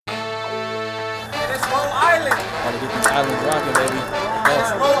Gotta get these islands rocking, baby.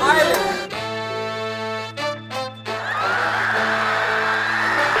 Yes.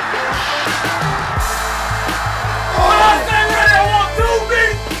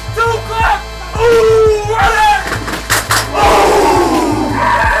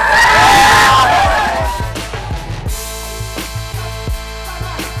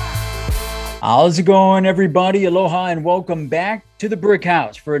 How's it going, everybody? Aloha and welcome back to the Brick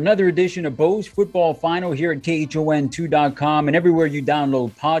House for another edition of Bo's Football Final here at KHON2.com and everywhere you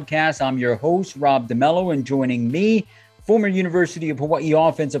download podcasts. I'm your host, Rob DeMello, and joining me, former University of Hawaii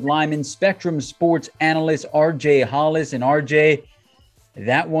offensive lineman, Spectrum Sports analyst, RJ Hollis. And RJ,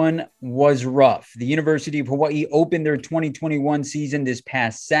 that one was rough. The University of Hawaii opened their 2021 season this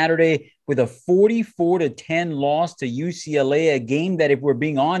past Saturday with a 44-10 loss to UCLA, a game that, if we're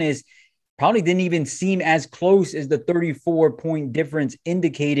being honest, probably didn't even seem as close as the 34-point difference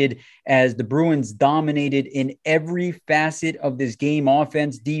indicated, as the Bruins dominated in every facet of this game: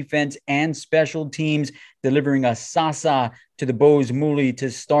 offense, defense, and special teams, delivering a sasa to the Bo's Muli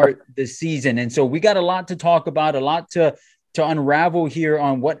to start the season. And so we got a lot to talk about, a lot to unravel here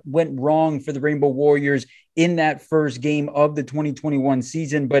on what went wrong for the Rainbow Warriors in that first game of the 2021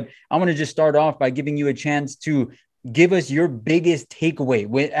 season. But I want to just start off by giving you a chance to give us your biggest takeaway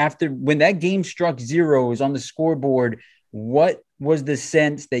when that game struck zeros on the scoreboard. What was the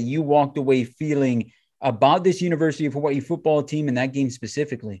sense that you walked away feeling about this University of Hawaii football team and that game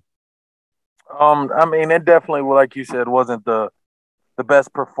specifically? I mean, it definitely, like you said, wasn't the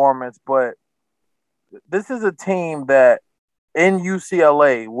best performance, but this is a team that in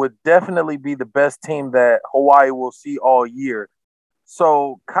UCLA would definitely be the best team that Hawaii will see all year.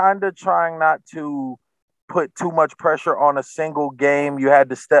 So kind of trying not to put too much pressure on a single game. You had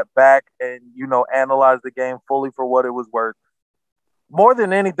to step back and, analyze the game fully for what it was worth. More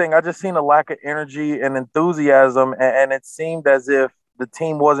than anything, I just seen a lack of energy and enthusiasm, and it seemed as if the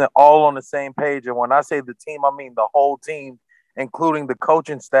team wasn't all on the same page. And when I say the team, I mean the whole team, including the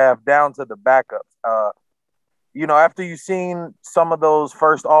coaching staff down to the backups. After you've seen some of those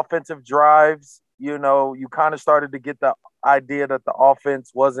first offensive drives, you kind of started to get the idea that the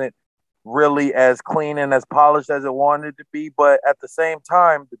offense wasn't really as clean and as polished as it wanted to be. But at the same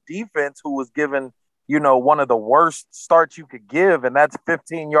time, the defense, who was given, one of the worst starts you could give, and that's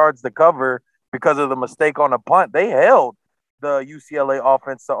 15 yards to cover because of the mistake on a punt, they held the UCLA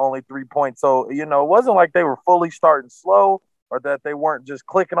offense to only 3 points. So, it wasn't like they were fully starting slow or that they weren't just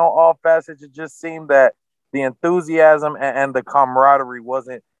clicking on all facets. It just seemed that the enthusiasm and the camaraderie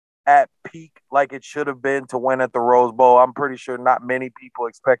wasn't at peak like it should have been to win at the Rose Bowl. I'm pretty sure not many people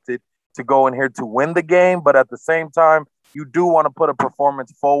expected to go in here to win the game, but at the same time, you do want to put a performance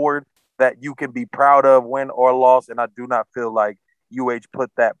forward that you can be proud of, win or loss, and I do not feel like UH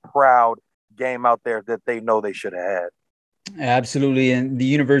put that proud game out there that they know they should have had. Absolutely. And the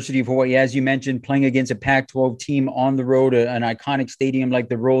University of Hawaii, as you mentioned, playing against a Pac-12 team on the road, an iconic stadium like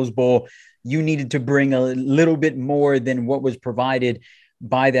the Rose Bowl, you needed to bring a little bit more than what was provided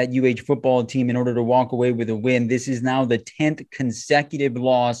by that UH football team in order to walk away with a win. This is now the 10th consecutive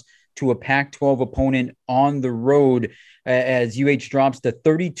loss to a Pac-12 opponent on the road, as UH drops to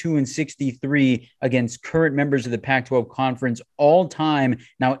 32-63 against current members of the Pac-12 conference all time.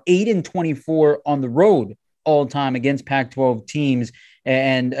 Now 8-24 on the road all time against Pac-12 teams.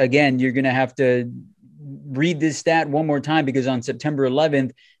 And again, you're going to have to read this stat one more time, because on September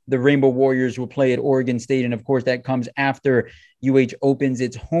 11th, the Rainbow Warriors will play at Oregon State. And of course, that comes after UH opens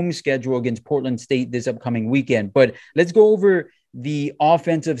its home schedule against Portland State this upcoming weekend. But let's go over the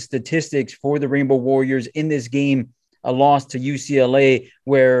offensive statistics for the Rainbow Warriors in this game, a loss to UCLA,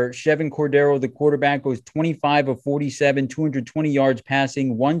 where Chevan Cordeiro, the quarterback, goes 25 of 47, 220 yards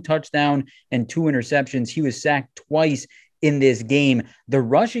passing, 1 touchdown and 2 interceptions. He was sacked twice in this game. The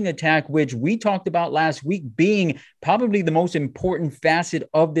rushing attack, which we talked about last week, being probably the most important facet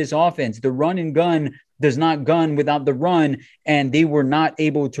of this offense. The run and gun does not gun without the run, and they were not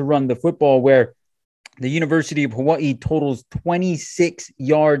able to run the football, where the University of Hawaii totals 26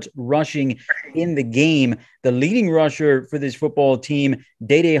 yards rushing in the game. The leading rusher for this football team,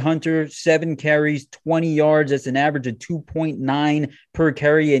 Dede Hunter, 7 carries, 20 yards. That's an average of 2.9 per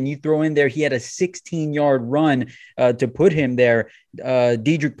carry. And you throw in there, he had a 16-yard run to put him there.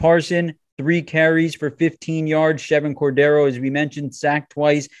 Dedrick Parson, 3 carries for 15 yards. Chevan Cordeiro, as we mentioned, sacked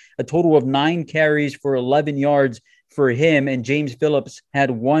twice, a total of 9 carries for 11 yards for him. And James Phillips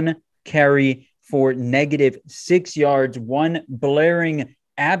had 1 carry for -6 yards. One blaring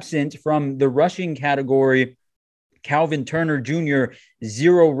absent from the rushing category Calvin Turner Jr.,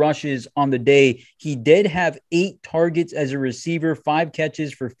 0 rushes on the day. He did have 8 targets as a receiver, 5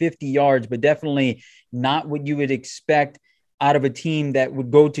 catches for 50 yards, but definitely not what you would expect out of a team that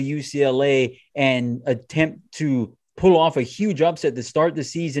would go to UCLA and attempt to pull off a huge upset to start the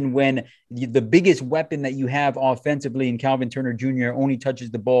season when the biggest weapon that you have offensively in Calvin Turner Jr. only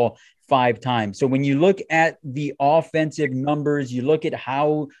touches the ball 5 times. So when you look at the offensive numbers, you look at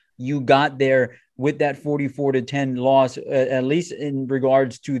how you got there with that 44-10 loss, at least in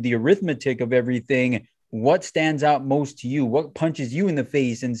regards to the arithmetic of everything, what stands out most to you? What punches you in the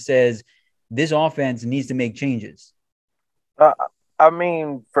face and says this offense needs to make changes? I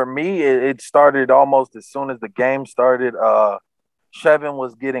mean, for me, it started almost as soon as the game started. Chevin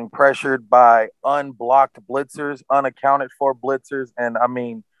was getting pressured by unblocked blitzers, unaccounted for blitzers. And I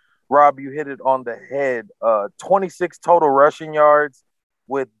mean, Rob, you hit it on the head. 26 total rushing yards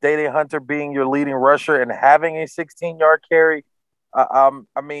with Dede Hunter being your leading rusher and having a 16-yard carry. I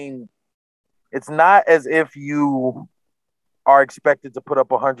mean, it's not as if you are expected to put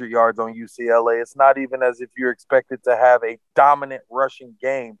up 100 yards on UCLA. It's not even as if you're expected to have a dominant rushing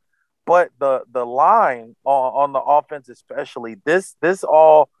game. But the line on the offense especially, this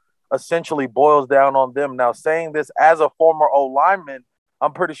all essentially boils down on them. Now, saying this as a former O-lineman,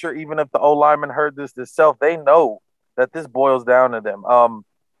 I'm pretty sure even if the O-lineman heard this themselves, they know that this boils down to them.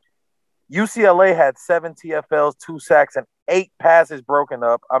 UCLA had 7 TFLs, 2 sacks, and 8 passes broken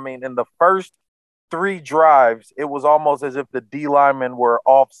up. I mean, in the first 3 drives, it was almost as if the D linemen were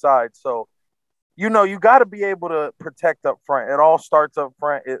offside. So, you got to be able to protect up front. It all starts up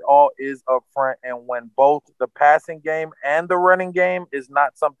front. It all is up front. And when both the passing game and the running game is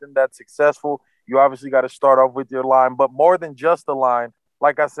not something that's successful, you obviously got to start off with your line. But more than just the line,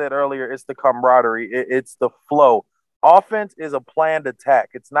 like I said earlier, it's the camaraderie. It's the flow. Offense is a planned attack.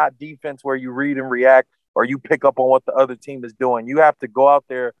 It's not defense where you read and react or you pick up on what the other team is doing. You have to go out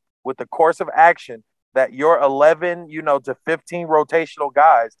there with the course of action that your 11, to 15 rotational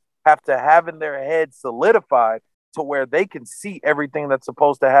guys have to have in their head solidified to where they can see everything that's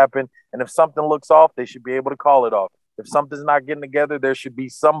supposed to happen. And if something looks off, they should be able to call it off. If something's not getting together, there should be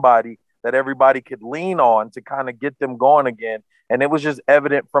somebody that everybody could lean on to kind of get them going again. And it was just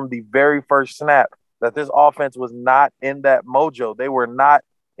evident from the very first snap that this offense was not in that mojo. They were not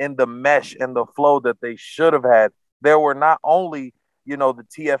in the mesh and the flow that they should have had. There were not only the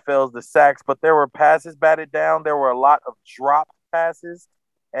TFLs, the sacks, but there were passes batted down. There were a lot of dropped passes.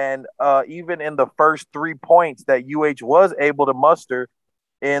 And even in the first 3 points that UH was able to muster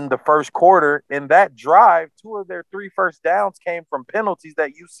in the first quarter, in that drive, 2 of their 3 first downs came from penalties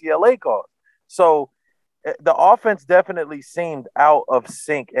that UCLA caused. So the offense definitely seemed out of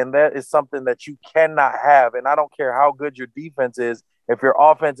sync, and that is something that you cannot have. And I don't care how good your defense is, if your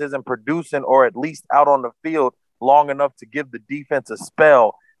offense isn't producing or at least out on the field long enough to give the defense a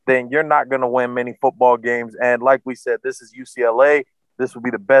spell, then you're not going to win many football games. And like we said, this is UCLA. This would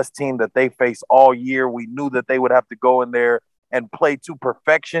be the best team that they face all year. We knew that they would have to go in there and play to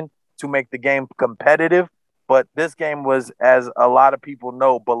perfection to make the game competitive. But this game was, as a lot of people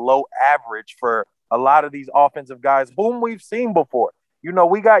know, below average for a lot of these offensive guys whom we've seen before.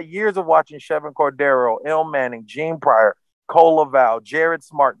 We got years of watching Chevin Cordero, Il Manning, Gene Pryor, Cole Laval, Jared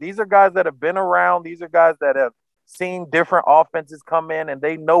Smart. These are guys that have been around. These are guys that have seen different offenses come in, and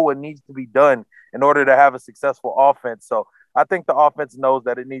they know what needs to be done in order to have a successful offense. So I think the offense knows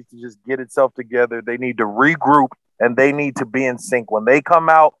that it needs to just get itself together. They need to regroup, and they need to be in sync. When they come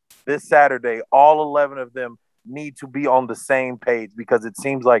out this Saturday, all 11 of them need to be on the same page, because it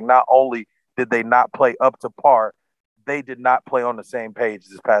seems like not only did they not play up to par, they did not play on the same page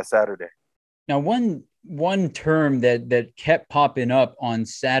this past Saturday. Now, one term that kept popping up on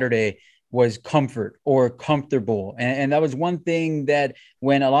Saturday was comfort or comfortable. And that was one thing that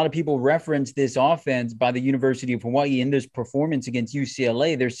when a lot of people reference this offense by the University of Hawaii in this performance against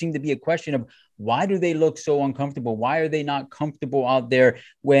UCLA, there seemed to be a question of why do they look so uncomfortable? Why are they not comfortable out there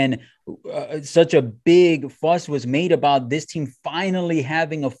when such a big fuss was made about this team finally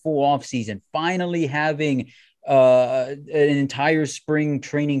having a full offseason, finally having an entire spring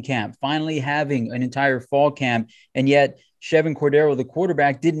training camp, finally having an entire fall camp, and yet Chevin Cordero, the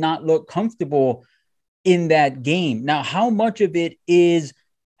quarterback, did not look comfortable in that game. Now, how much of it is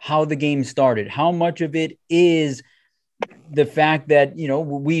how the game started? How much of it is the fact that,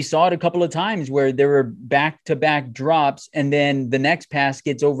 we saw it a couple of times where there were back-to-back drops and then the next pass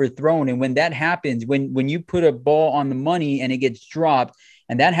gets overthrown. And when that happens, when you put a ball on the money and it gets dropped,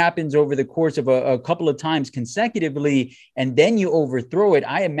 and that happens over the course of a couple of times consecutively, and then you overthrow it,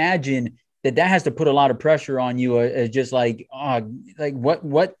 I imagine that has to put a lot of pressure on you, just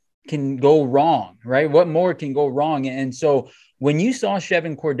what can go wrong, right? What more can go wrong? And so when you saw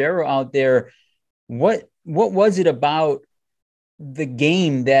Chevan Cordeiro out there, what was it about the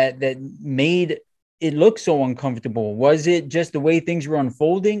game that made it look so uncomfortable? Was it just the way things were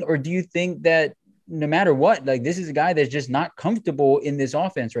unfolding, or do you think that no matter what, like, this is a guy that's just not comfortable in this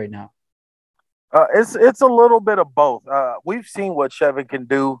offense right now? It's a little bit of both. We've seen what Chevan can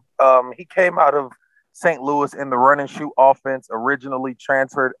do. He came out of St. Louis in the run and shoot offense, originally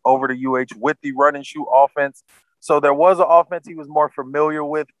transferred over to UH with the run and shoot offense. So there was an offense he was more familiar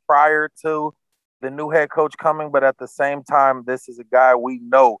with prior to the new head coach coming. But at the same time, this is a guy we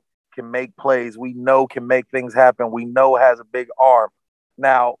know can make plays. We know can make things happen. We know has a big arm.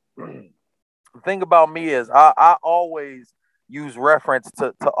 Now, the thing about me is I always use reference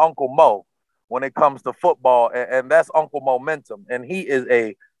to Uncle Mo when it comes to football, and that's Uncle Momentum. And he is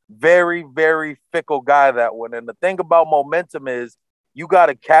a very, very fickle guy, that one. And the thing about momentum is you got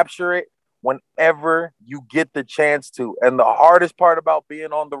to capture it whenever you get the chance to. And the hardest part about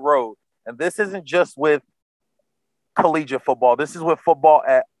being on the road, and this isn't just with collegiate football, this is with football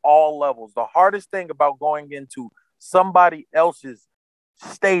at all levels. The hardest thing about going into somebody else's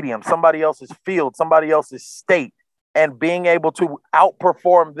stadium, somebody else's field, somebody else's state, and being able to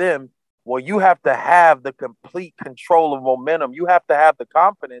outperform them, well, you have to have the complete control of momentum. You have to have the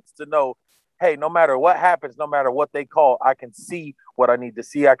confidence to know, hey, no matter what happens, no matter what they call, I can see what I need to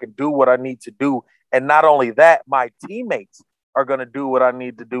see. I can do what I need to do. And not only that, my teammates are going to do what I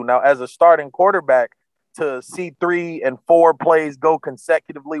need to do. Now, as a starting quarterback, to see 3 and 4 plays go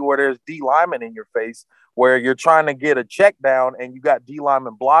consecutively where there's D lineman in your face, where you're trying to get a check down and you got D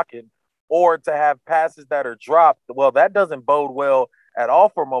lineman blocking, or to have passes that are dropped, well, that doesn't bode well at all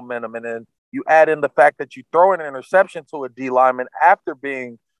for momentum. And then you add in the fact that you throw an interception to a D lineman after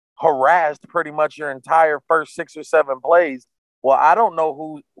being harassed pretty much your entire first 6 or 7 plays. Well, I don't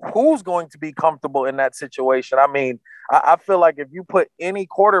know who's going to be comfortable in that situation. I mean, I feel like if you put any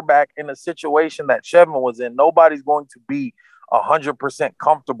quarterback in a situation that Chevan was in, nobody's going to be 100%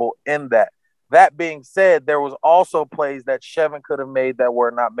 comfortable in that. That being said, there was also plays that Chevan could have made that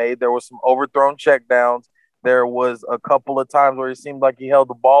were not made. There was some overthrown checkdowns. There was a couple of times where it seemed like he held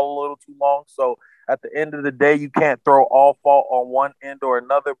the ball a little too long. So at the end of the day, you can't throw all fault on one end or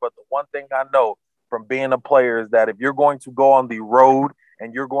another. But the one thing I know from being a player is that if you're going to go on the road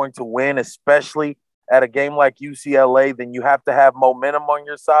and you're going to win, especially at a game like UCLA, then you have to have momentum on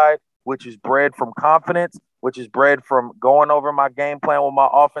your side, which is bred from confidence, which is bred from going over my game plan with my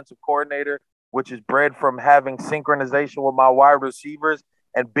offensive coordinator, which is bred from having synchronization with my wide receivers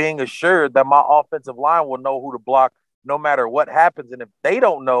and being assured that my offensive line will know who to block no matter what happens. And if they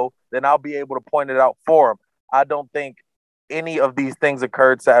don't know, then I'll be able to point it out for them. I don't think any of these things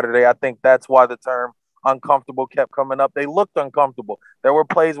occurred Saturday. I think that's why the term uncomfortable kept coming up. They looked uncomfortable. There were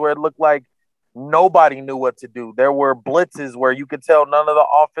plays where it looked like nobody knew what to do. There were blitzes where you could tell none of the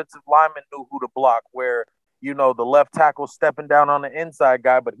offensive linemen knew who to block, where, you know, the left tackle stepping down on the inside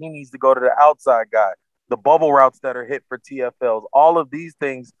guy, but he needs to go to the outside guy. The bubble routes that are hit for TFLs, all of these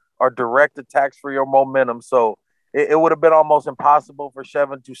things are direct attacks for your momentum. So it would have been almost impossible for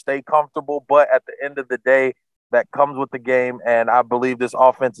Chevan to stay comfortable. But at the end of the day, that comes with the game. And I believe this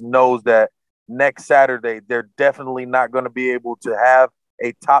offense knows that next Saturday, they're definitely not going to be able to have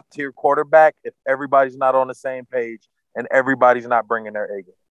a top tier quarterback if everybody's not on the same page and everybody's not bringing their A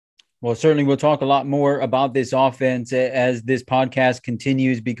game. Well, certainly we'll talk a lot more about this offense as this podcast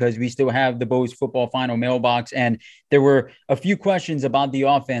continues, because we still have the Bo's Football Final mailbox. And there were a few questions about the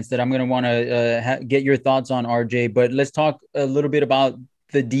offense that I'm going to want to get your thoughts on, RJ. But let's talk a little bit about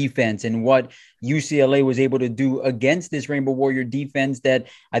the defense and what UCLA was able to do against this Rainbow Warrior defense that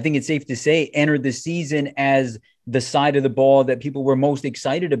I think it's safe to say entered the season as the side of the ball that people were most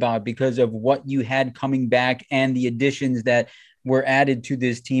excited about because of what you had coming back and the additions that were added to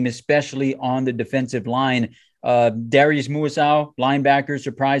this team, especially on the defensive line. Darius Muasau, linebacker,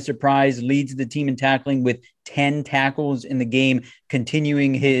 surprise, leads the team in tackling with 10 tackles in the game,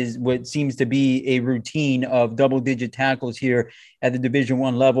 continuing his what seems to be a routine of double-digit tackles here at the Division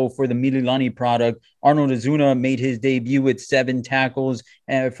I level for the Mililani product. Arnold Azuna made his debut with 7 tackles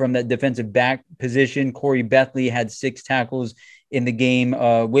from that defensive back position. Corey Bethley had 6 tackles in the game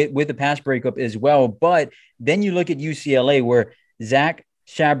with a pass breakup as well. But then you look at UCLA, where Zach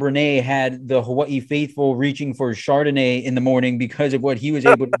Charbonnet had the Hawaii faithful reaching for Chardonnay in the morning because of what he was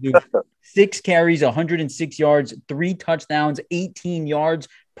able to do. 6 carries, 106 yards, 3 touchdowns, 18 yards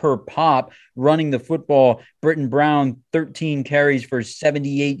per pop running the football. Britton Brown, 13 carries for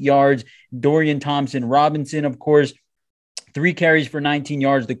 78 yards. Dorian Thompson-Robinson, of course, 3 carries for 19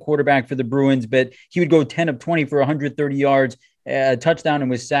 yards, the quarterback for the Bruins, but he would go 10 of 20 for 130 yards a touchdown and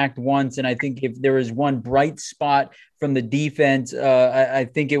was sacked once. And I think if there was one bright spot from the defense, I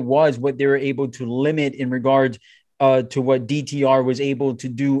think it was what they were able to limit in regards to what DTR was able to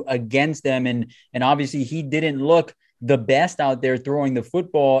do against them. And obviously he didn't look the best out there throwing the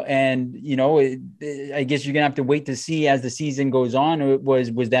football. And, I guess you're going to have to wait to see as the season goes on.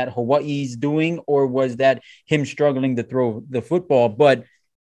 Was that Hawaii's doing, or was that him struggling to throw the football? But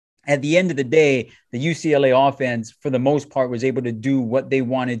at the end of the day, the UCLA offense, for the most part, was able to do what they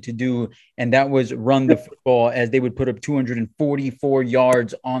wanted to do, and that was run the football, as they would put up 244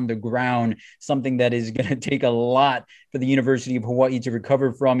 yards on the ground, something that is going to take a lot for the University of Hawaii to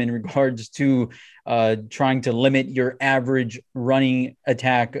recover from in regards to trying to limit your average running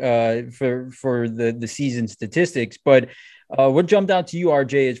attack for the season statistics. But what jumped out to you,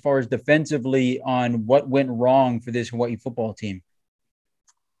 RJ, as far as defensively on what went wrong for this Hawaii football team?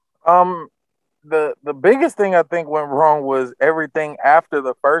 The biggest thing I think went wrong was everything after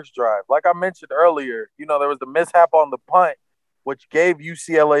the first drive. Like I mentioned earlier, there was the mishap on the punt, which gave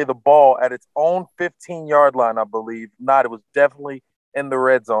UCLA the ball at its own 15-yard line, I believe. Not, it was definitely in the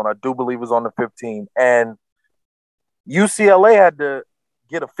red zone. I do believe it was on the 15. And UCLA had to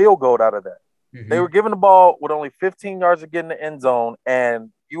get a field goal out of that. Mm-hmm. They were given the ball with only 15 yards to get in the end zone, and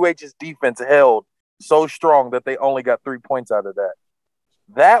UH's defense held so strong that they only got 3 points out of that.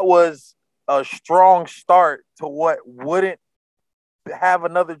 That was a strong start to what wouldn't have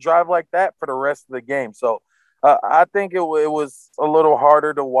another drive like that for the rest of the game. So I think it was a little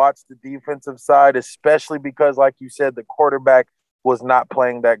harder to watch the defensive side, especially because, like you said, the quarterback was not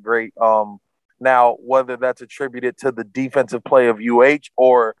playing that great. Now, whether that's attributed to the defensive play of UH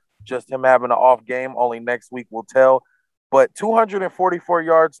or just him having an off game, only next week will tell. But 244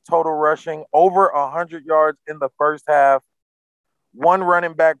 yards total rushing, over 100 yards in the first half. One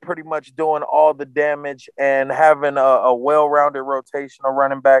running back pretty much doing all the damage and having a well-rounded rotation of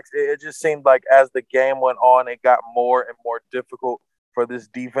running backs. It just seemed like as the game went on, it got more and more difficult for this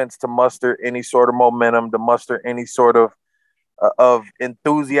defense to muster any sort of momentum, to muster any sort of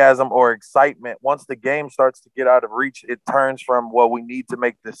enthusiasm or excitement. Once the game starts to get out of reach, it turns from, well, we need to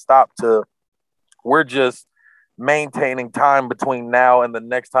make this stop, to we're just maintaining time between now and the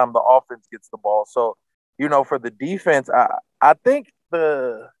next time the offense gets the ball. So, for the defense, I think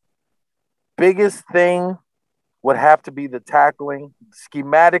the biggest thing would have to be the tackling.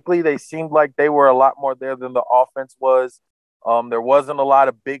 Schematically, they seemed like they were a lot more there than the offense was. There wasn't a lot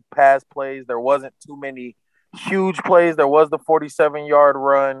of big pass plays. There wasn't too many huge plays. There was the 47-yard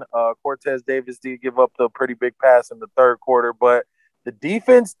run. Cortez Davis did give up the pretty big pass in the third quarter, but the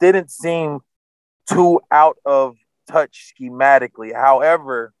defense didn't seem too out of touch schematically.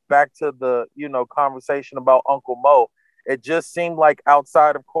 However, back to the conversation about Uncle Mo, it just seemed like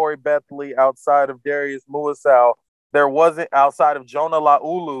outside of Corey Bethley, outside of Darius Muasau, there wasn't, outside of Jonah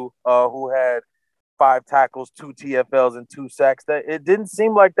Laulu, who had 5 tackles, 2 TFLs, and 2 sacks, that it didn't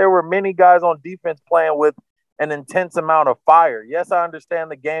seem like there were many guys on defense playing with an intense amount of fire. Yes, I understand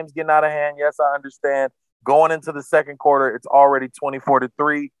the game's getting out of hand. Yes, I understand going into the second quarter, it's already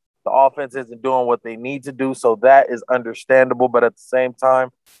 24-3. The offense isn't doing what they need to do, so that is understandable. But at the same time,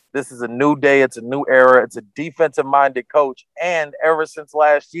 this is a new day. It's a new era. It's a defensive-minded coach. And ever since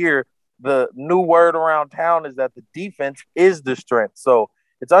last year, the new word around town is that the defense is the strength. So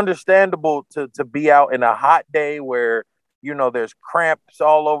it's understandable to be out in a hot day where, there's cramps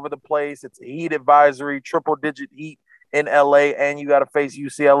all over the place. It's a heat advisory, triple-digit heat in L.A., and you got to face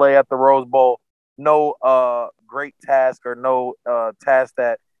UCLA at the Rose Bowl. No great task or no task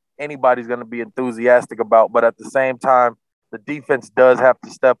that anybody's going to be enthusiastic about. But at the same time, the defense does have to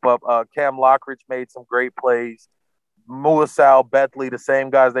step up. Cam Lockridge made some great plays. Muasau, Bethley, the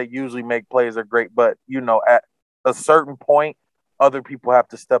same guys that usually make plays are great. But, at a certain point, other people have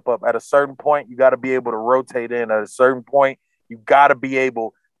to step up. At a certain point, you got to be able to rotate in. At a certain point, you got to be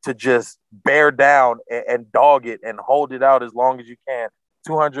able to just bear down and dog it and hold it out as long as you can.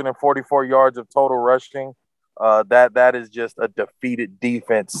 244 yards of total rushing. That is just a defeated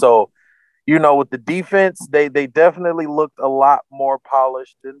defense. So, with the defense, they definitely looked a lot more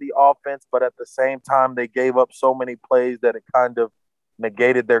polished than the offense, but at the same time, they gave up so many plays that it kind of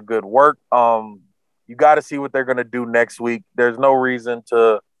negated their good work. You got to see what they're going to do next week. There's no reason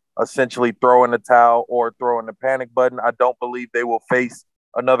to essentially throw in the towel or throw in the panic button. I don't believe they will face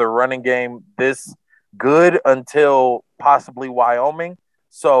another running game this good until possibly Wyoming.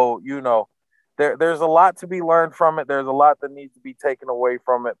 So, there's a lot to be learned from it. There's a lot that needs to be taken away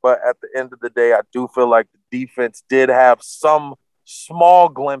from it. But at the end of the day, I do feel like the defense did have some small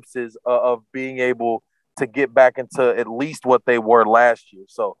glimpses of being able to get back into at least what they were last year.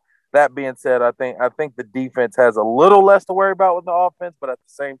 So That being said, I think the defense has a little less to worry about with the offense, but at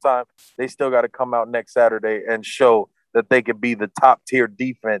the same time, they still got to come out next Saturday and show that they could be the top tier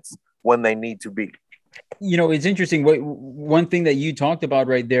defense when they need to be. You know, it's interesting. One thing that you talked about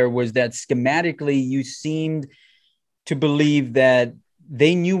right there was that schematically you seemed to believe that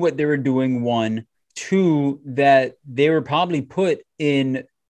they knew what they were doing. One, two, that they were probably put in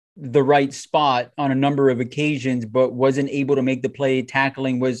the right spot on a number of occasions, but wasn't able to make the play.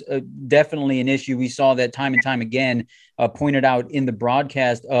 Tackling was definitely an issue. We saw that time and time again, pointed out in the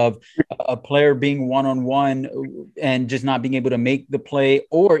broadcast of a player being one-on-one and just not being able to make the play,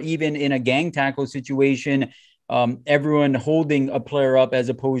 or even in a gang tackle situation, everyone holding a player up as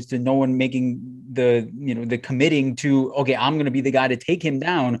opposed to no one making the committing to, okay, I'm going to be the guy to take him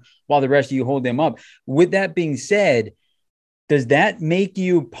down while the rest of you hold him up. With that being said, does that make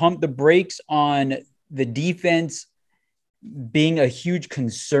you pump the brakes on the defense being a huge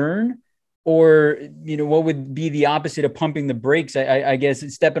concern? Or, what would be the opposite of pumping the brakes? I guess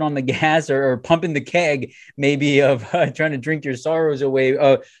it's stepping on the gas or pumping the keg, maybe, of trying to drink your sorrows away,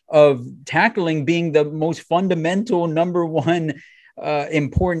 of tackling being the most fundamental number one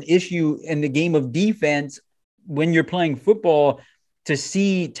important issue in the game of defense when you're playing football, to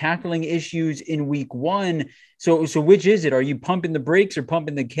see tackling issues in week one. So which is it? Are you pumping the brakes or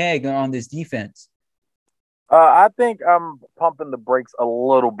pumping the keg on this defense? I think I'm pumping the brakes a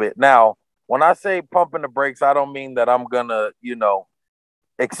little bit. Now, when I say pumping the brakes, I don't mean that I'm going to,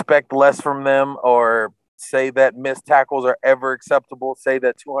 expect less from them or say that missed tackles are ever acceptable, say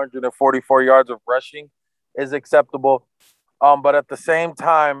that 244 yards of rushing is acceptable. But at the same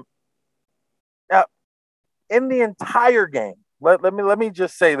time, in the entire game, let me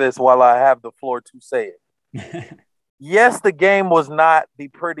just say this while I have the floor to say it. Yes, the game was not the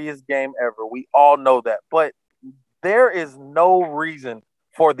prettiest game ever. We all know that. But there is no reason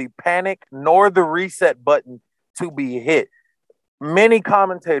for the panic nor the reset button to be hit. Many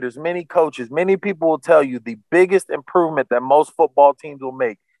commentators, many coaches, many people will tell you the biggest improvement that most football teams will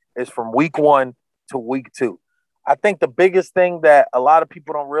make is from week 1 to week 2. I think the biggest thing that a lot of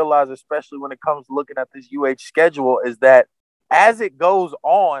people don't realize, especially when it comes to looking at this schedule, is that as it goes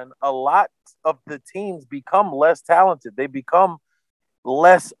on, a lot of the teams become less talented. They become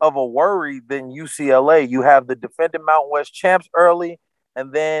less of a worry than UCLA. You have the defending Mountain West champs early,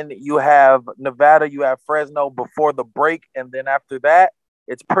 and then you have Nevada, you have Fresno before the break, and then after that,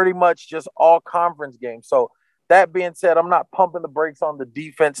 it's pretty much just all conference games. So that being said, I'm not pumping the brakes on the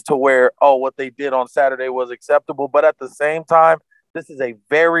defense to where, what they did on Saturday was acceptable. But at the same time, this is a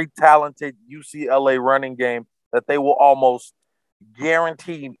very talented UCLA running game that they will almost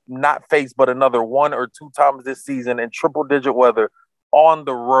guarantee not face but another 1 or 2 times this season in triple-digit weather on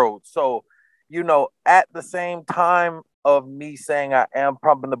the road. So, at the same time of me saying I am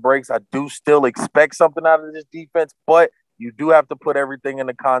pumping the brakes, I do still expect something out of this defense, but you do have to put everything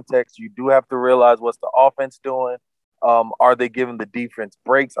into context. You do have to realize what's the offense doing. Are they giving the defense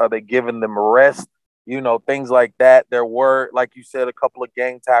breaks? Are they giving them rest? Things like that. There were, like you said, a couple of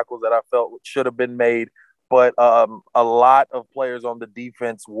gang tackles that I felt should have been made, but a lot of players on the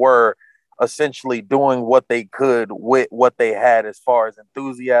defense were essentially doing what they could with what they had as far as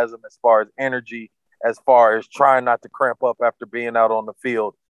enthusiasm, as far as energy, as far as trying not to cramp up after being out on the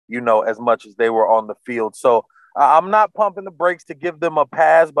field, as much as they were on the field. So I'm not pumping the brakes to give them a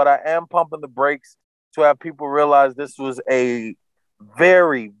pass, but I am pumping the brakes to have people realize this was a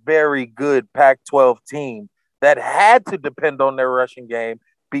very, very good Pac-12 team that had to depend on their rushing game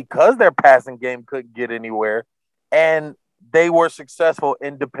because their passing game couldn't get anywhere, and they were successful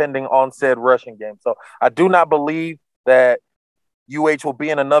in depending on said rushing game. So I do not believe that UH will be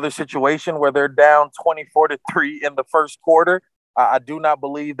in another situation where they're down 24-3 in the first quarter. I do not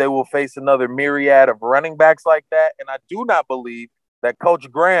believe they will face another myriad of running backs like that, and I do not believe that Coach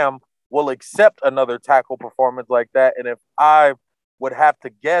Graham will accept another tackle performance like that. And if I would have to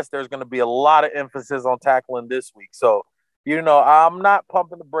guess, there's going to be a lot of emphasis on tackling this week. So, I'm not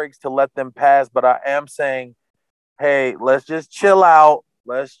pumping the brakes to let them pass, but I am saying, hey, let's just chill out.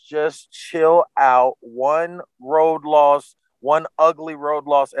 Let's just chill out. One ugly road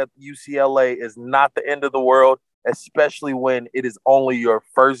loss at UCLA is not the end of the world, especially when it is only your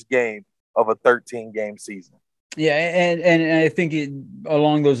first game of a 13-game season. Yeah, and I think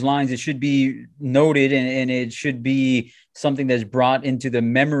along those lines, it should be noted and it should be something that's brought into the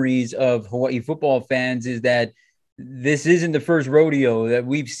memories of Hawaii football fans is that this isn't the first rodeo that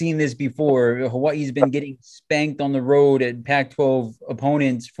we've seen this before. Hawaii's been getting spanked on the road at Pac-12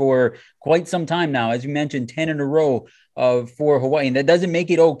 opponents for quite some time now. As you mentioned, 10 in a row for Hawaii. And that doesn't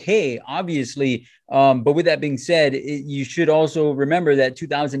make it okay, obviously. But with that being said, you should also remember that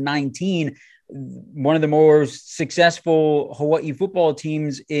 2019, one of the more successful Hawaii football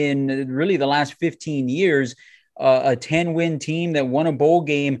teams in really the last 15 years, a 10-win team that won a bowl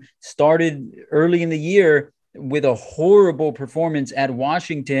game, started early in the year with a horrible performance at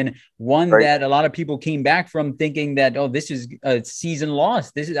Washington, one right. that a lot of people came back from thinking that, oh, this is a season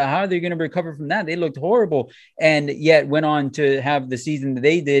loss. This is how are they going to recover from that? They looked horrible, and yet went on to have the season that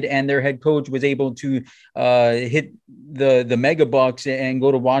they did. And their head coach was able to hit the mega bucks and go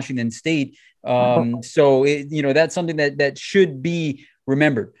to Washington State. So that's something that should be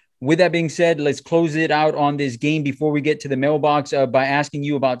remembered. With that being said, let's close it out on this game before we get to the mailbox by asking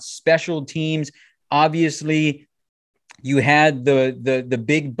you about special teams. Obviously, you had the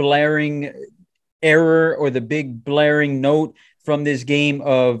big blaring error or the big blaring note from this game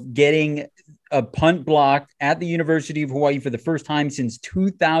of getting a punt block at the University of Hawaii for the first time since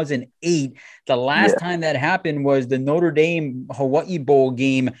 2008. The last time that happened was the Notre Dame Hawaii Bowl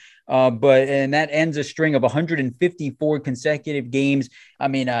game. And that ends a string of 154 consecutive games. I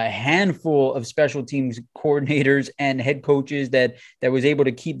mean, a handful of special teams coordinators and head coaches that was able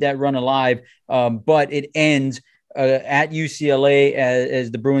to keep that run alive. But it ends at UCLA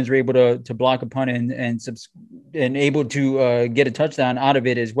as the Bruins were able to block a punt and able to get a touchdown out of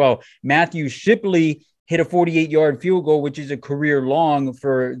it as well. Matthew Shipley hit a 48-yard field goal, which is a career long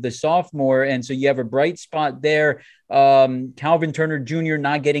for the sophomore. And so you have a bright spot there. Calvin Turner Jr.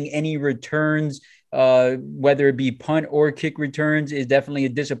 not getting any returns, whether it be punt or kick returns, is definitely a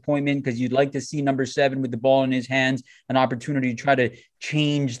disappointment because you'd like to see number 7 with the ball in his hands, an opportunity to try to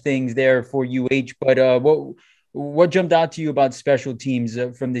change things there for UH. But what jumped out to you about special teams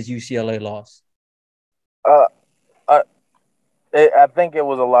from this UCLA loss? I think it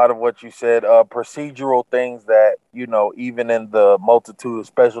was a lot of what you said, procedural things that, even in the multitude of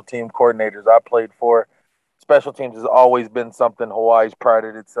special team coordinators I played for, special teams has always been something Hawaii's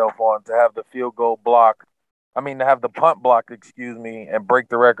prided itself on. To have the to have the punt block, and break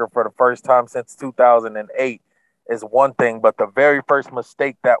the record for the first time since 2008 is one thing. But the very first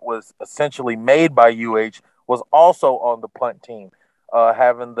mistake that was essentially made by UH was also on the punt team.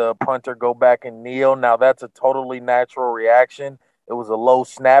 Having the punter go back and kneel. Now, that's a totally natural reaction. It was a low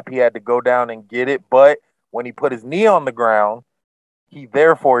snap. He had to go down and get it. But when he put his knee on the ground, he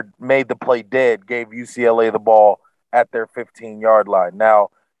therefore made the play dead, gave UCLA the ball at their 15-yard line.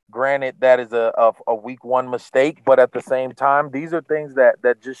 Now, granted, that is a week one mistake, but at the same time, these are things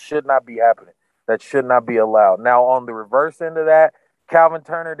that just should not be happening, that should not be allowed. Now, on the reverse end of that, Calvin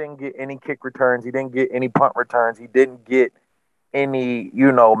Turner didn't get any kick returns. He didn't get any punt returns. He didn't get any,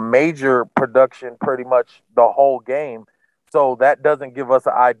 major production pretty much the whole game. So that doesn't give us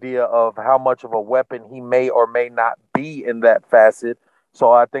an idea of how much of a weapon he may or may not be in that facet.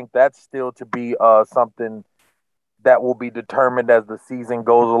 So I think that's still to be something that will be determined as the season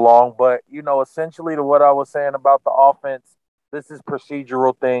goes along. But, essentially to what I was saying about the offense, this is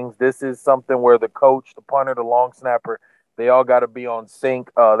procedural things. This is something where the coach, the punter, the long snapper, they all got to be on sync.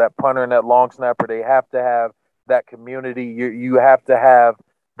 That punter and that long snapper, they have to have that community. You have to have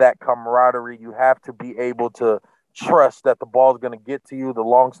that camaraderie. You have to be able to trust that the ball is going to get to you. The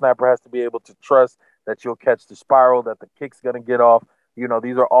long snapper has to be able to trust that you'll catch the spiral, that the kick's going to get off.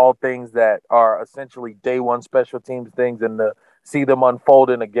 These are all things that are essentially day one special teams things, and to see them unfold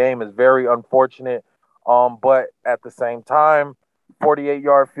in a game is very unfortunate. But at the same time,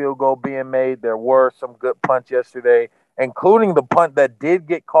 48-yard field goal being made. There were some good punts yesterday, including the punt that did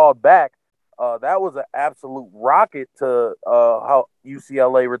get called back. That was an absolute rocket to how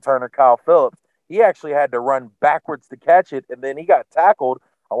UCLA returner Kyle Phillips. He actually had to run backwards to catch it, and then he got tackled,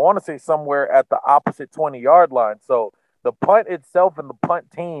 I want to say somewhere at the opposite 20-yard line. So the punt itself and the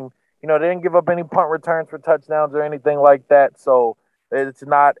punt team, they didn't give up any punt returns for touchdowns or anything like that. So it's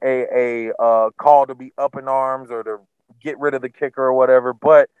not a call to be up in arms or to get rid of the kicker or whatever.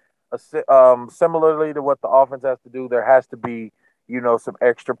 But similarly to what the offense has to do, there has to be, some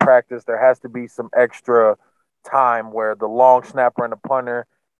extra practice. There has to be some extra time where the long snapper and the punter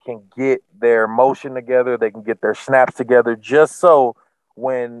can get their motion together. They can get their snaps together, just so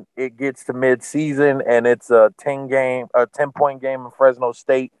when it gets to mid-season and it's a 10-point game in Fresno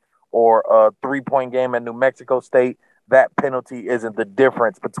State or a 3-point game at New Mexico State, that penalty isn't the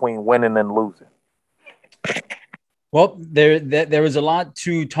difference between winning and losing. Well, there was a lot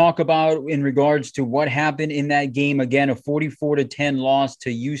to talk about in regards to what happened in that game. Again, a 44-10 loss to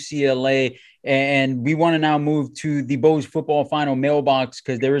UCLA. And we want to now move to the Bows football final mailbox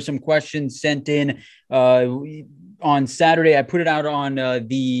because there were some questions sent in on Saturday. I put it out on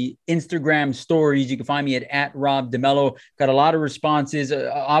the Instagram stories. You can find me at Rob DeMello. Got a lot of responses.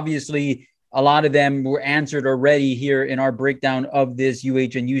 Obviously, a lot of them were answered already here in our breakdown of this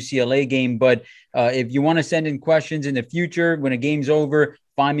UH and UCLA game. But if you want to send in questions in the future, when a game's over,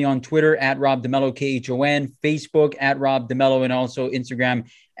 find me on Twitter at Rob DeMello, KHON, Facebook at Rob DeMello, and also Instagram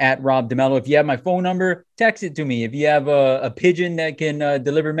at Rob DeMello. If you have my phone number, text it to me. If you have a pigeon that can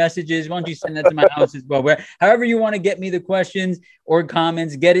deliver messages, why don't you send that to my house as well? However you want to get me the questions or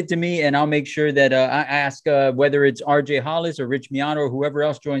comments, get it to me, and I'll make sure that I ask whether it's RJ Hollis or Rich Miano or whoever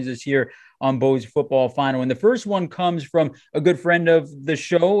else joins us here on Bows football final. And the first one comes from a good friend of the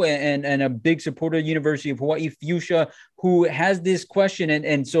show and a big supporter of University of Hawaii, Fuchsia, who has this question.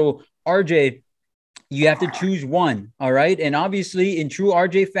 And so, RJ, you have to choose one. All right. And obviously, in true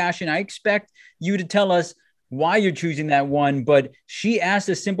RJ fashion, I expect you to tell us why you're choosing that one. But she asked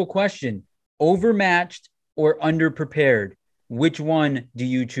a simple question: overmatched or underprepared? Which one do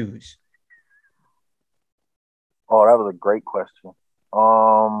you choose? Oh, that was a great question.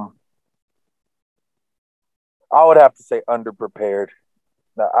 I would have to say underprepared.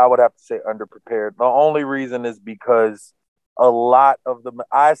 I would have to say underprepared. The only reason is because a lot of them,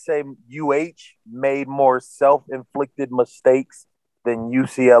 I say UH made more self-inflicted mistakes than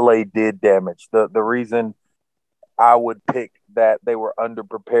UCLA did damage. The reason I would pick that they were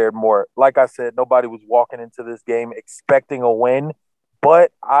underprepared more, like I said, nobody was walking into this game expecting a win,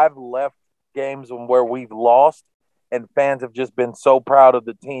 but I've left games where we've lost and fans have just been so proud of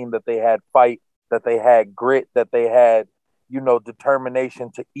the team that they had fight, that they had grit, that they had,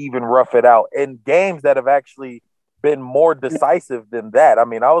 determination to even rough it out. In games that have actually been more decisive than that. I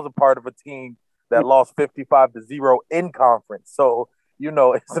mean, I was a part of a team that lost 55-0 in conference. So,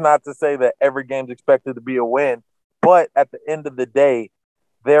 it's not to say that every game's expected to be a win, but at the end of the day,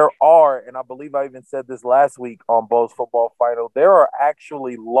 there are, and I believe I even said this last week on Bows football final, there are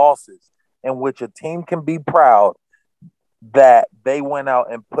actually losses in which a team can be proud that they went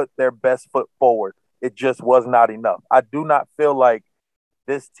out and put their best foot forward. It just was not enough. I do not feel like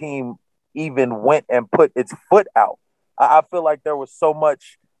this team even went and put its foot out. I feel like there was so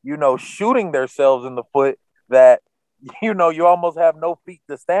much, shooting themselves in the foot that, you almost have no feet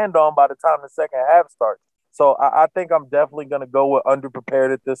to stand on by the time the second half starts. So I think I'm definitely going to go with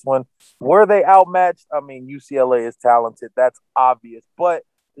underprepared at this one. Were they outmatched? I mean, UCLA is talented. That's obvious. But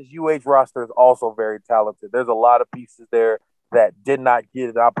this UH roster is also very talented. There's a lot of pieces there that did not get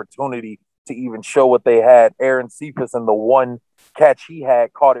an opportunity to even show what they had. Aaron Cephas, in the one catch he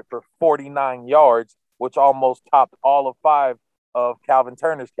had, caught it for 49 yards, which almost topped all of 5 of Calvin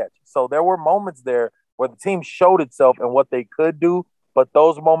Turner's catches. So there were moments there where the team showed itself and what they could do, but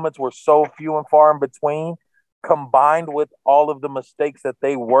those moments were so few and far in between, combined with all of the mistakes that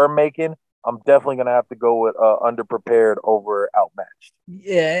they were making. I'm definitely going to have to go with underprepared over outmatched.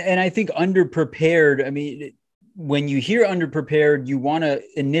 Yeah, and I think underprepared, I mean, when you hear underprepared, you want to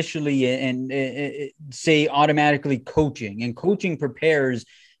initially and say automatically coaching, and coaching prepares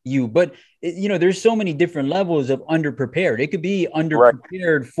you. But, there's so many different levels of underprepared. It could be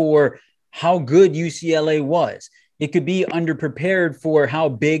underprepared for how good UCLA was. It could be underprepared for how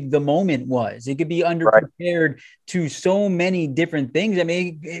big the moment was. It could be underprepared to so many different things. I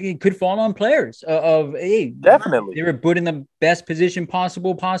mean, it could fall on players hey, definitely. They were put in the best position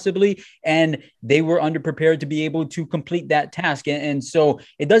possible, possibly, and they were underprepared to be able to complete that task. And so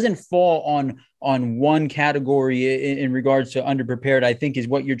it doesn't fall on one category in regards to underprepared, I think is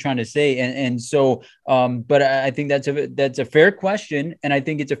what you're trying to say. And so, but I think that's a fair question. And I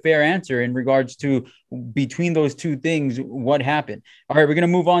think it's a fair answer in regards to between those two things, what happened. All right, we're going to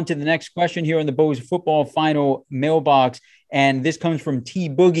move on to the next question here on the Bows football final mailbox. And this comes from T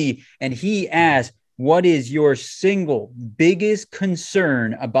Boogie. And he asked, what is your single biggest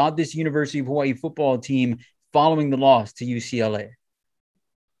concern about this University of Hawaii football team following the loss to UCLA?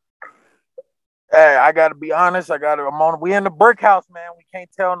 Hey, I gotta be honest. We in the brick house, man. We can't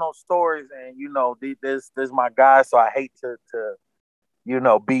tell no stories, and this my guy. So I hate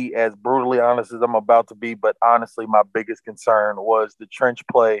to be as brutally honest as I'm about to be. But honestly, my biggest concern was the trench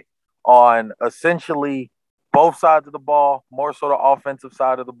play on essentially both sides of the ball, more so the offensive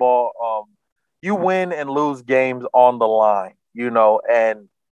side of the ball. You win and lose games on the line, and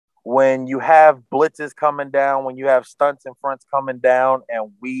when you have blitzes coming down, when you have stunts and fronts coming down,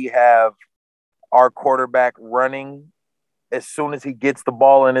 and we have our quarterback running as soon as he gets the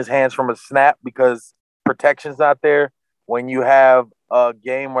ball in his hands from a snap, because protection's not there, when you have a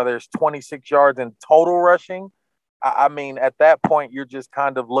game where there's 26 yards in total rushing, I mean, at that point, you're just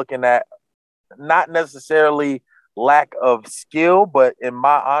kind of looking at not necessarily lack of skill, but in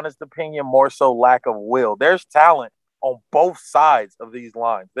my honest opinion, more so lack of will. There's talent on both sides of these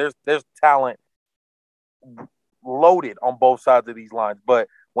lines. There's talent loaded on both sides of these lines. But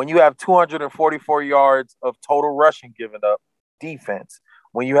when you have 244 yards of total rushing given up, defense,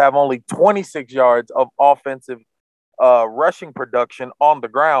 when you have only 26 yards of offensive rushing production on the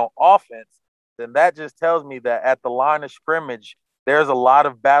ground, offense, then that just tells me that at the line of scrimmage, there's a lot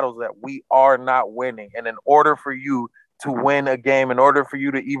of battles that we are not winning. And in order for you to win a game, in order for you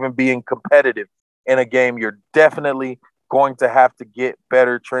to even be competitive in a game, you're definitely going to have to get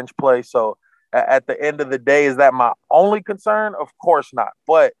better trench play. So at the end of the day, is that my only concern? Of course not.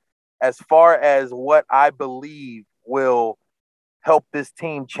 But as far as what I believe will help this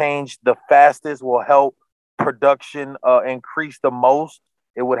team change the fastest, will help production increase the most,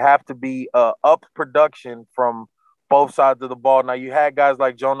 it would have to be up production from both sides of the ball. Now, you had guys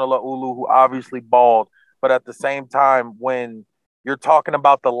like Jonah Laulu who obviously balled, but at the same time, when you're talking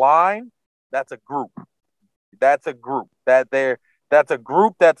about the line, that's a group. That's a group. That's a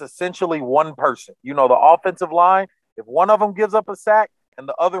group that's essentially one person. You know, the offensive line, if one of them gives up a sack and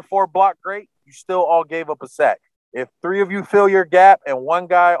the other four block great, you still all gave up a sack. If three of you fill your gap and one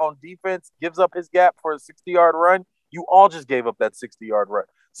guy on defense gives up his gap for a 60-yard run, you all just gave up that 60-yard run.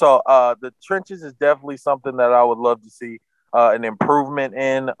 So the trenches is definitely something that I would love to see an improvement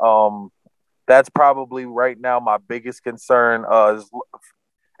in. That's probably right now my biggest concern,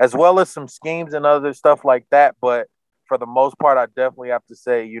 as well as some schemes and other stuff like that. But for the most part, I definitely have to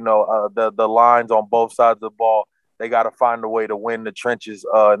say, you know, the lines on both sides of the ball, they got to find a way to win the trenches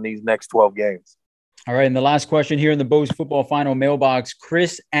in these next 12 games. All right, and the last question here in the Bo's Football Final mailbox,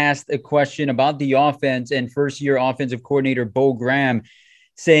 Chris asked a question about the offense and first-year offensive coordinator Bo Graham,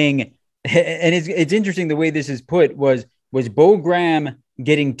 saying, and it's interesting the way this is put, was Bo Graham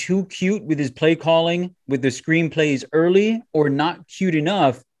getting too cute with his play calling with the screenplays early, or not cute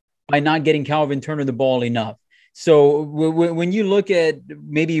enough by not getting Calvin Turner the ball enough? So when you look at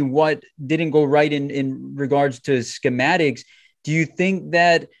maybe what didn't go right in regards to schematics, do you think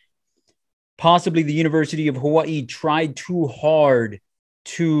that possibly the University of Hawaii tried too hard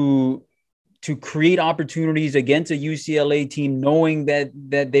to create opportunities against a UCLA team, knowing that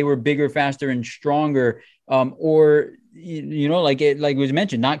they were bigger, faster, and stronger, or you know, like it was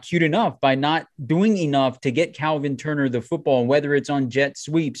mentioned, not cute enough by not doing enough to get Calvin Turner the football, whether it's on jet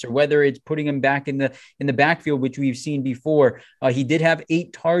sweeps or whether it's putting him back in the backfield, which we've seen before. He did have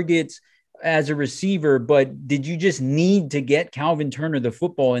 8 targets as a receiver, but did you just need to get Calvin Turner the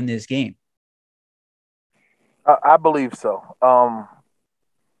football in this game? I believe so.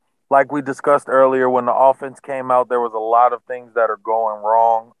 Like we discussed earlier, when the offense came out, there was a lot of things that are going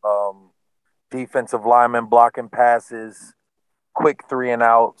wrong. Defensive linemen blocking passes, quick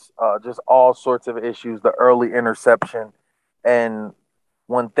 3-and-outs, just all sorts of issues, the early interception. And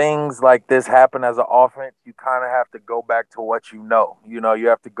when things like this happen as an offense, you kind of have to go back to what you know. You know, you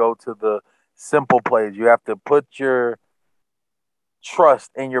have to go to the simple plays. You have to put your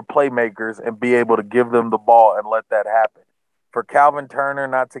trust in your playmakers and be able to give them the ball and let that happen. For Calvin Turner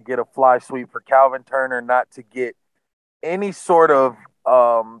not to get a fly sweep, for Calvin Turner not to get any sort of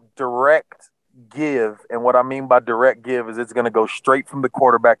direct give, and what I mean by direct give is it's going to go straight from the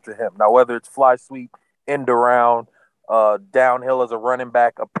quarterback to him. Now, whether it's fly sweep, end around, downhill as a running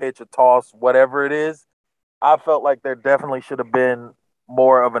back, a pitch, a toss, whatever it is, I felt like there definitely should have been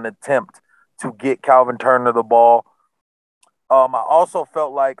more of an attempt to get Calvin Turner the ball. I also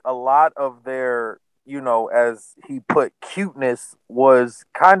felt like a lot of their, you know, as he put, cuteness was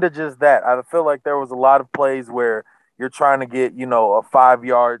kind of just that. I feel like there was a lot of plays where you're trying to get, you know, a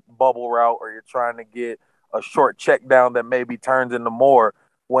 5-yard bubble route, or you're trying to get a short check down that maybe turns into more.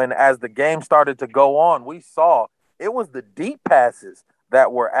 When as the game started to go on, we saw it was the deep passes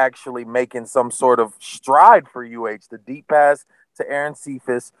that were actually making some sort of stride for UH. The deep pass to Aaron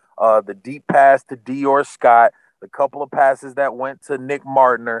Cephas, the deep pass to Dior Scott, the couple of passes that went to Nick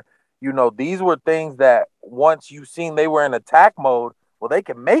Martiner. You know, these were things that once you seen they were in attack mode, well, they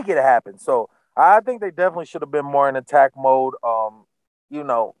can make it happen. So I think they definitely should have been more in attack mode. You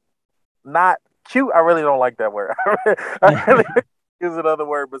know, not cute. I really don't like that word. I really use another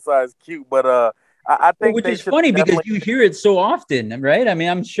word besides cute, but I think, which is funny because you hear it so often, right? I mean,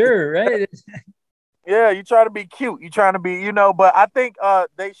 I'm sure, right? Yeah, you try to be cute. You trying to be, you know, but I think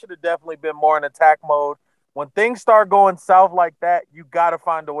they should have definitely been more in attack mode. When things start going south like that, you got to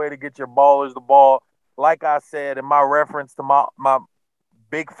find a way to get your ballers the ball. Like I said in my reference to my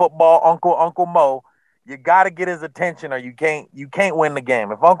big football uncle, Uncle Mo, You got to get his attention, or you can't win the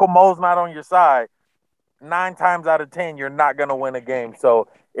game. If Uncle Mo's not on your side, 9 times out of 10, you're not going to win a game. So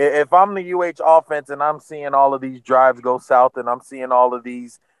if I'm the UH offense and I'm seeing all of these drives go south and I'm seeing all of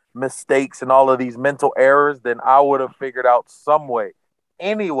these mistakes and all of these mental errors, then I would have figured out some way,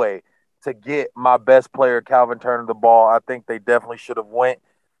 anyway, to get my best player, Calvin Turner, the ball. I think they definitely should have went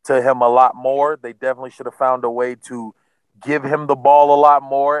to him a lot more. They definitely should have found a way to give him the ball a lot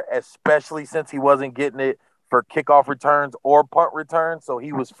more, especially since he wasn't getting it for kickoff returns or punt returns. So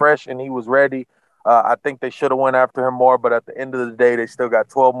he was fresh and he was ready. I think they should have went after him more, but at the end of the day, they still got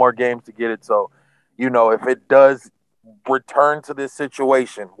 12 more games to get it. So, if it does return to this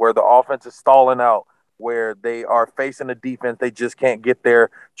situation where the offense is stalling out, where they are facing a defense they just can't get their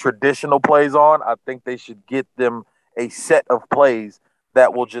traditional plays on, I think they should get them a set of plays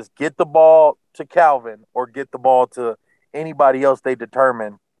that will just get the ball to Calvin or get the ball to anybody else they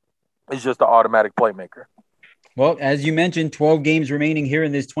determine is just an automatic playmaker. Well, as you mentioned, 12 games remaining here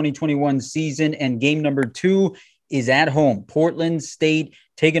in this 2021 season, and game number 2 is at home. Portland State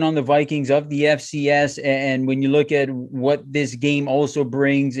taking on the Vikings of the FCS. And when you look at what this game also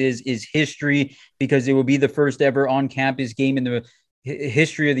brings is history, because it will be the first ever on-campus game in the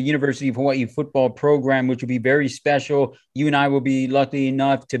history of the University of Hawaii football program, which will be very special. You and I will be lucky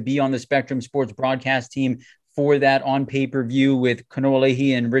enough to be on the Spectrum Sports broadcast team for that on pay-per-view, with Kanoa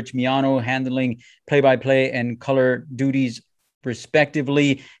Leahy and Rich Miano handling play-by-play and color duties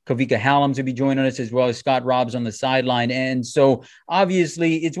respectively. Kavika Hallams will be joining us, as well as Scott Robbs on the sideline. And so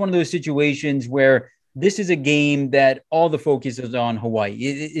obviously it's one of those situations where this is a game that all the focus is on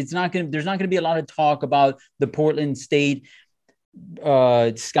Hawaii. There's not going to be a lot of talk about the Portland State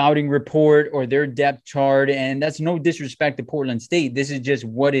scouting report or their depth chart, and that's no disrespect to Portland State. This is just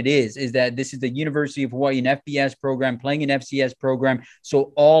what it is that this is the University of Hawaii, an FBS program playing an FCS program,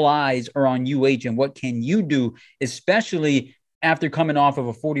 so all eyes are on UH and what can you do, especially after coming off of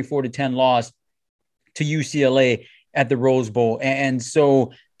a 44-10 loss to UCLA at the Rose Bowl. And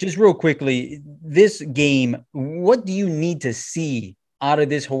so just real quickly, this game, what do you need to see out of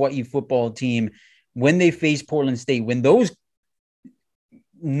this Hawaii football team when they face Portland State, when those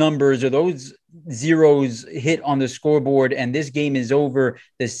numbers or those zeros hit on the scoreboard and this game is over,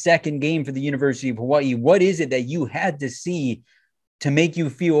 the second game for the University of Hawaii? What is it that you had to see to make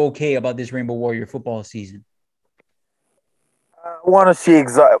you feel okay about this Rainbow Warrior football season? I want to see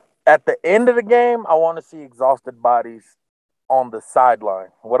at the end of the game, I want to see exhausted bodies on the sideline.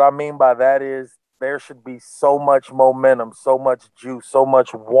 What I mean by that is there should be so much momentum, so much juice, so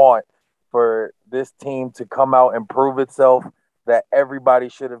much want for this team to come out and prove itself, that everybody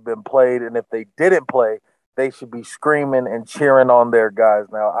should have been played. And if they didn't play, they should be screaming and cheering on their guys.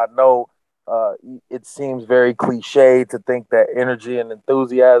 Now, I know it seems very cliche to think that energy and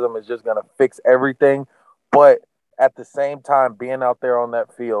enthusiasm is just going to fix everything. But at the same time, being out there on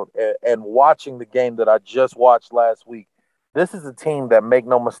that field and watching the game that I just watched last week, this is a team that, make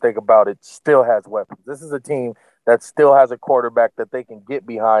no mistake about it, still has weapons. This is a team that still has a quarterback that they can get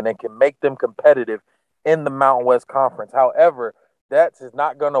behind and can make them competitive in the Mountain West Conference. However, that is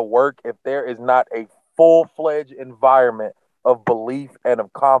not going to work if there is not a full-fledged environment of belief and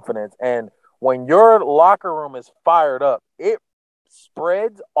of confidence. And when your locker room is fired up, it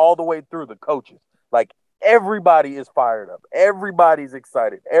spreads all the way through the coaches. Like, everybody is fired up. Everybody's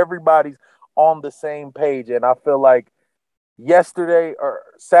excited. Everybody's on the same page. And I feel like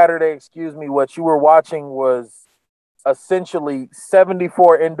Saturday, what you were watching was essentially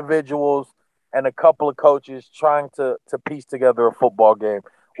 74 individuals and a couple of coaches trying to piece together a football game.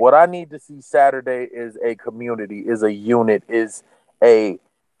 What I need to see Saturday is a community, is a unit, is a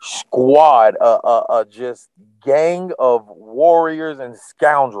squad, a just gang of warriors and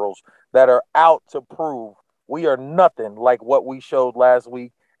scoundrels that are out to prove we are nothing like what we showed last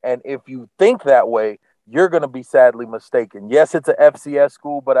week. And if you think that way, you're going to be sadly mistaken. Yes, it's an FCS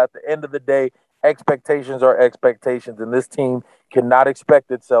school, but at the end of the day, expectations are expectations, and this team cannot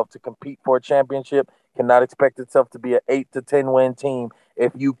expect itself to compete for a championship, cannot expect itself to be an 8 to 10 win team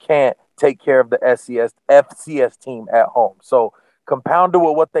if you can't take care of the FCS team at home. So compounded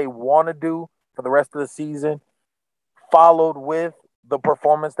with what they want to do for the rest of the season, followed with the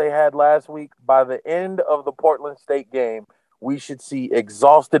performance they had last week, by the end of the Portland State game, we should see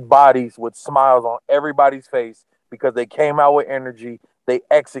exhausted bodies with smiles on everybody's face because they came out with energy, they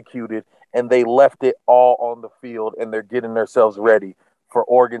executed, and they left it all on the field, and they're getting themselves ready for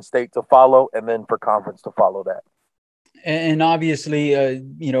Oregon State to follow and then for conference to follow that. And obviously,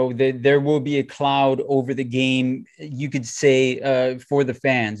 there will be a cloud over the game, you could say, for the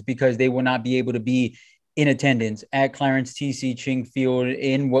fans, because they will not be able to be in attendance at Clarence T.C. Ching Field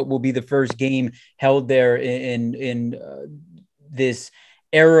in what will be the first game held there in this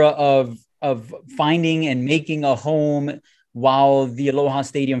era of finding and making a home while the Aloha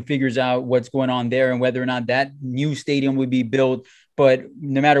Stadium figures out what's going on there and whether or not that new stadium would be built. But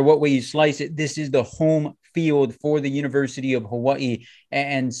no matter what way you slice it, this is the home field for the University of Hawaii.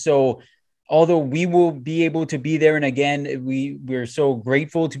 And so although we will be able to be there, and again, we're so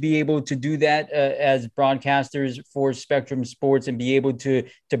grateful to be able to do that as broadcasters for Spectrum Sports and be able to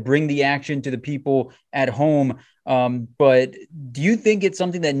bring the action to the people at home. But do you think it's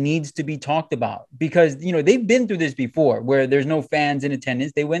something that needs to be talked about? Because, they've been through this before where there's no fans in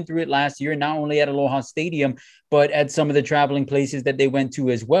attendance. They went through it last year, not only at Aloha Stadium, but at some of the traveling places that they went to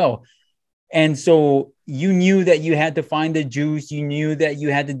as well. And so you knew that you had to find the juice. You knew that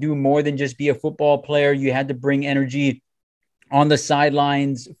you had to do more than just be a football player. You had to bring energy on the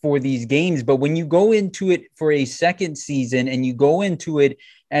sidelines for these games. But when you go into it for a second season and you go into it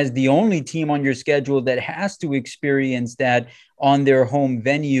as the only team on your schedule that has to experience that on their home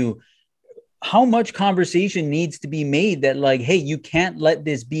venue, how much conversation needs to be made that like, hey, you can't let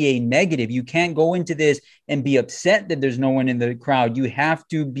this be a negative. You can't go into this and be upset that there's no one in the crowd. You have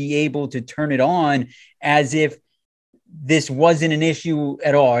to be able to turn it on as if this wasn't an issue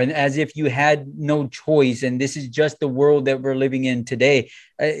at all and as if you had no choice. And this is just the world that we're living in today.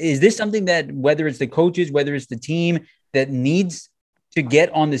 Is this something that whether it's the coaches, whether it's the team that needs to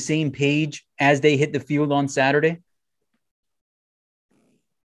get on the same page as they hit the field on Saturday?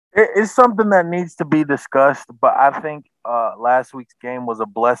 It's something that needs to be discussed, but I think last week's game was a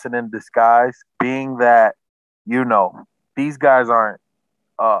blessing in disguise, being that, these guys aren't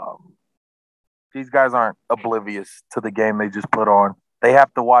oblivious to the game they just put on. They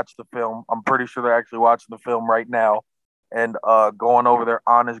have to watch the film. I'm pretty sure they're actually watching the film right now and going over their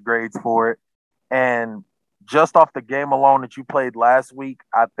honest grades for it. And just off the game alone that you played last week,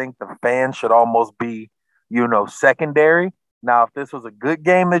 I think the fans should almost be, secondary. Now, if this was a good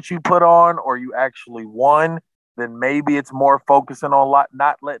game that you put on or you actually won, then maybe it's more focusing on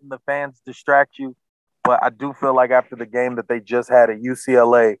not letting the fans distract you. But I do feel like after the game that they just had at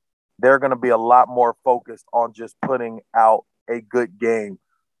UCLA, they're going to be a lot more focused on just putting out a good game.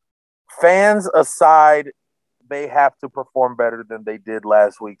 Fans aside, they have to perform better than they did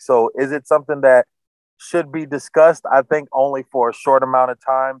last week. So is it something that should be discussed? I think only for a short amount of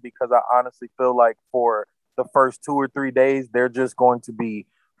time, because I honestly feel like for the first 2 or 3 days, they're just going to be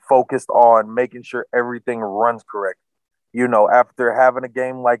focused on making sure everything runs correct. After having a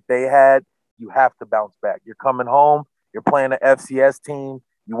game like they had, you have to bounce back. You're coming home, you're playing an FCS team,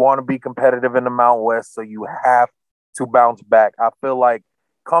 you want to be competitive in the Mountain West, so you have to bounce back. I feel like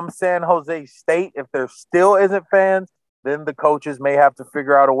come San Jose State, if there still isn't fans, then the coaches may have to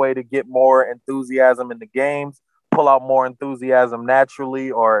figure out a way to get more enthusiasm in the games, pull out more enthusiasm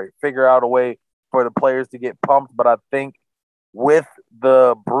naturally, or figure out a way for the players to get pumped. But I think with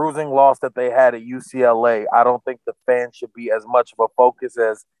the bruising loss that they had at UCLA, I don't think the fans should be as much of a focus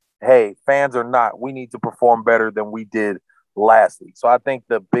as, hey, fans or not, we need to perform better than we did last week. So I think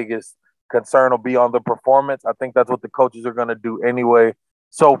the biggest concern will be on the performance. I think that's what the coaches are going to do anyway.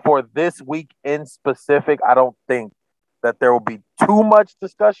 So for this week in specific, I don't think that there will be too much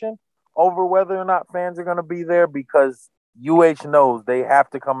discussion over whether or not fans are going to be there, because UH knows they have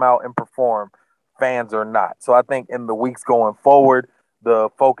to come out and perform, fans or not. So I think in the weeks going forward, the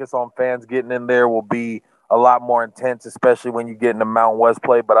focus on fans getting in there will be a lot more intense, especially when you get into Mountain West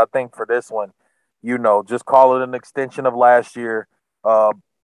play. But I think for this one, just call it an extension of last year.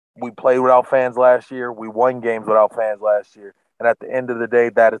 We played without fans last year. We won games without fans last year. And at the end of the day,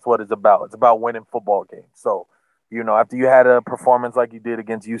 that is what it's about. It's about winning football games. So, after you had a performance like you did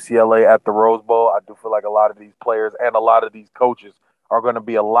against UCLA at the Rose Bowl, I do feel like a lot of these players and a lot of these coaches are going to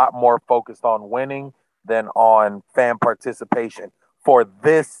be a lot more focused on winning than on fan participation for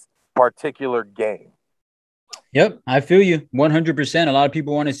this particular game. Yep, I feel you 100%. A lot of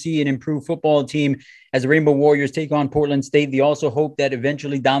people want to see an improved football team as the Rainbow Warriors take on Portland State. They also hope that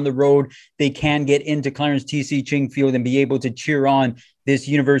eventually down the road, they can get into Clarence T.C. Ching Field and be able to cheer on this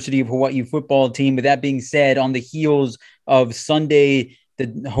University of Hawaii football team. With that being said, on the heels of Sunday,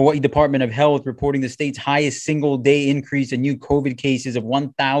 the Hawaii Department of Health reporting the state's highest single day increase in new COVID cases of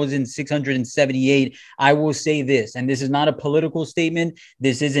 1,678. I will say this, and this is not a political statement.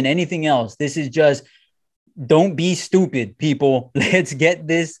 This isn't anything else. This is just, don't be stupid, people. Let's get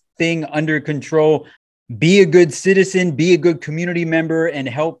this thing under control. Be a good citizen, be a good community member, and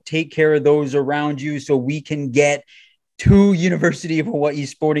help take care of those around you so we can get two University of Hawaii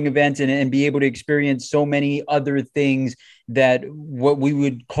sporting events and be able to experience so many other things that what we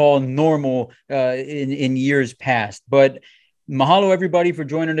would call normal in years past. But mahalo, everybody, for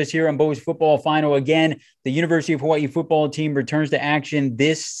joining us here on Bo's Football Final. Again, the University of Hawaii football team returns to action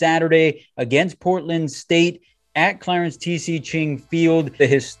this Saturday against Portland State at Clarence T.C. Ching Field. The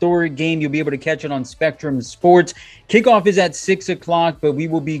historic game, you'll be able to catch it on Spectrum Sports. Kickoff is at 6 o'clock, but we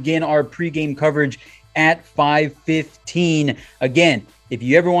will begin our pregame coverage at 5:15. Again, if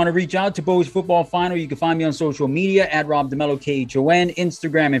you ever want to reach out to Bo's Football Final, you can find me on social media at Rob DeMello, KHON,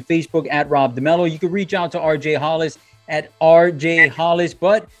 Instagram and Facebook at Rob DeMello. You can reach out to RJ Hollis at RJ Hollis.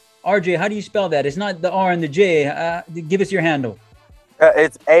 But RJ, how do you spell that? It's not the R and the J. Give us your handle.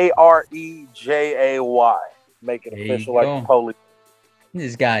 It's AREJAY. Make it official like the police.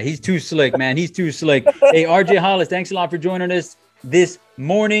 This guy, he's too slick, man. He's too slick. Hey, RJ Hollis, thanks a lot for joining us this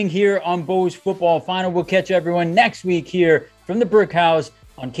morning here on Bo's Football Final. We'll catch everyone next week here from the Brick House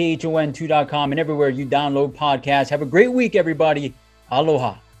on KHON2.com and everywhere you download podcasts. Have a great week, everybody.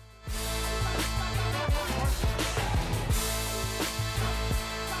 Aloha.